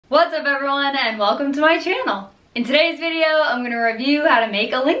What's up everyone and welcome to my channel. In today's video, I'm going to review how to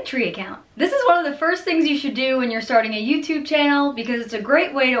make a Linktree account. This is one of the first things you should do when you're starting a YouTube channel because it's a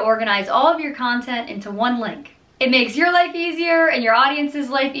great way to organize all of your content into one link. It makes your life easier and your audience's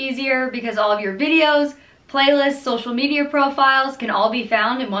life easier because all of your videos, playlists, social media profiles can all be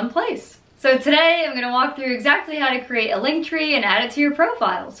found in one place. So today I'm going to walk through exactly how to create a Linktree and add it to your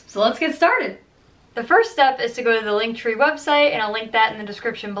profiles. So let's get started. The first step is to go to the Linktree website, and I'll link that in the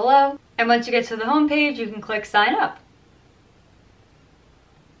description below. And once you get to the home page, you can click sign up.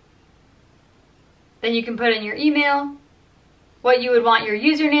 Then you can put in your email, what you would want your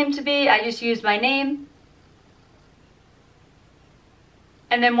username to be. I just used my name.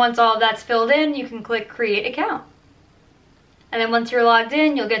 And then once all of that's filled in, you can click create account. And then once you're logged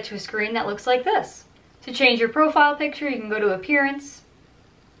in, you'll get to a screen that looks like this. To change your profile picture, you can go to appearance,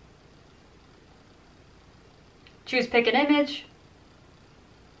 choose pick an image,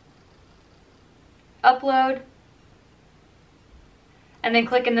 upload, and then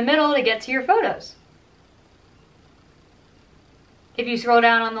click in the middle to get to your photos. If you scroll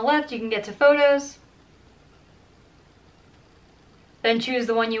down on the left, you can get to photos. Then choose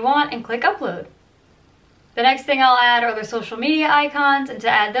the one you want and click upload. The next thing I'll add are the social media icons, and to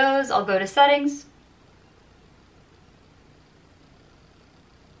add those, I'll go to settings.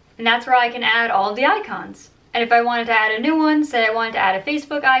 And that's where I can add all of the icons. And if I wanted to add a new one, say I wanted to add a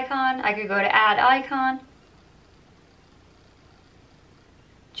Facebook icon, I could go to add icon,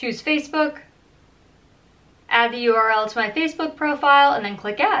 choose Facebook, add the URL to my Facebook profile, and then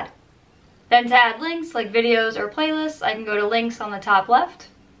click add. Then to add links like videos or playlists, I can go to links on the top left,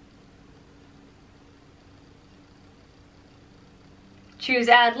 choose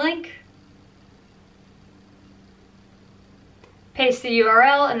add link, paste the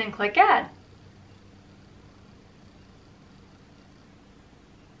URL, and then click add.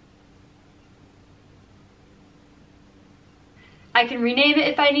 I can rename it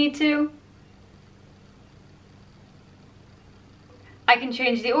if I need to. I can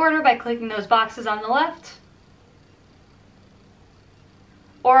change the order by clicking those boxes on the left.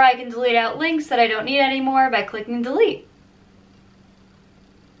 Or I can delete out links that I don't need anymore by clicking delete.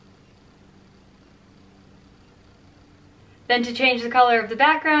 Then to change the color of the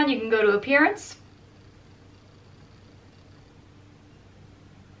background, you can go to appearance.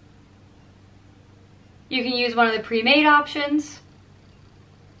 You can use one of the pre-made options,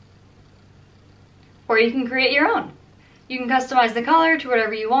 or you can create your own. You can customize the color to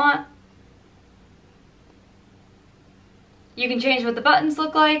whatever you want. You can change what the buttons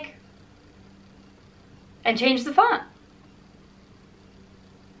look like, and change the font.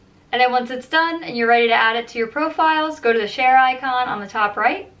 And then once it's done and you're ready to add it to your profiles, go to the share icon on the top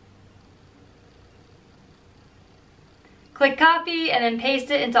right. Click copy and then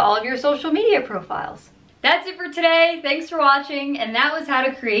paste it into all of your social media profiles. That's it for today. Thanks for watching, and that was how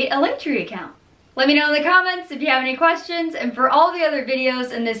to create a Linktree account. Let me know in the comments if you have any questions, and for all the other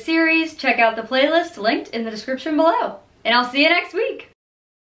videos in this series, check out the playlist linked in the description below. And I'll see you next week.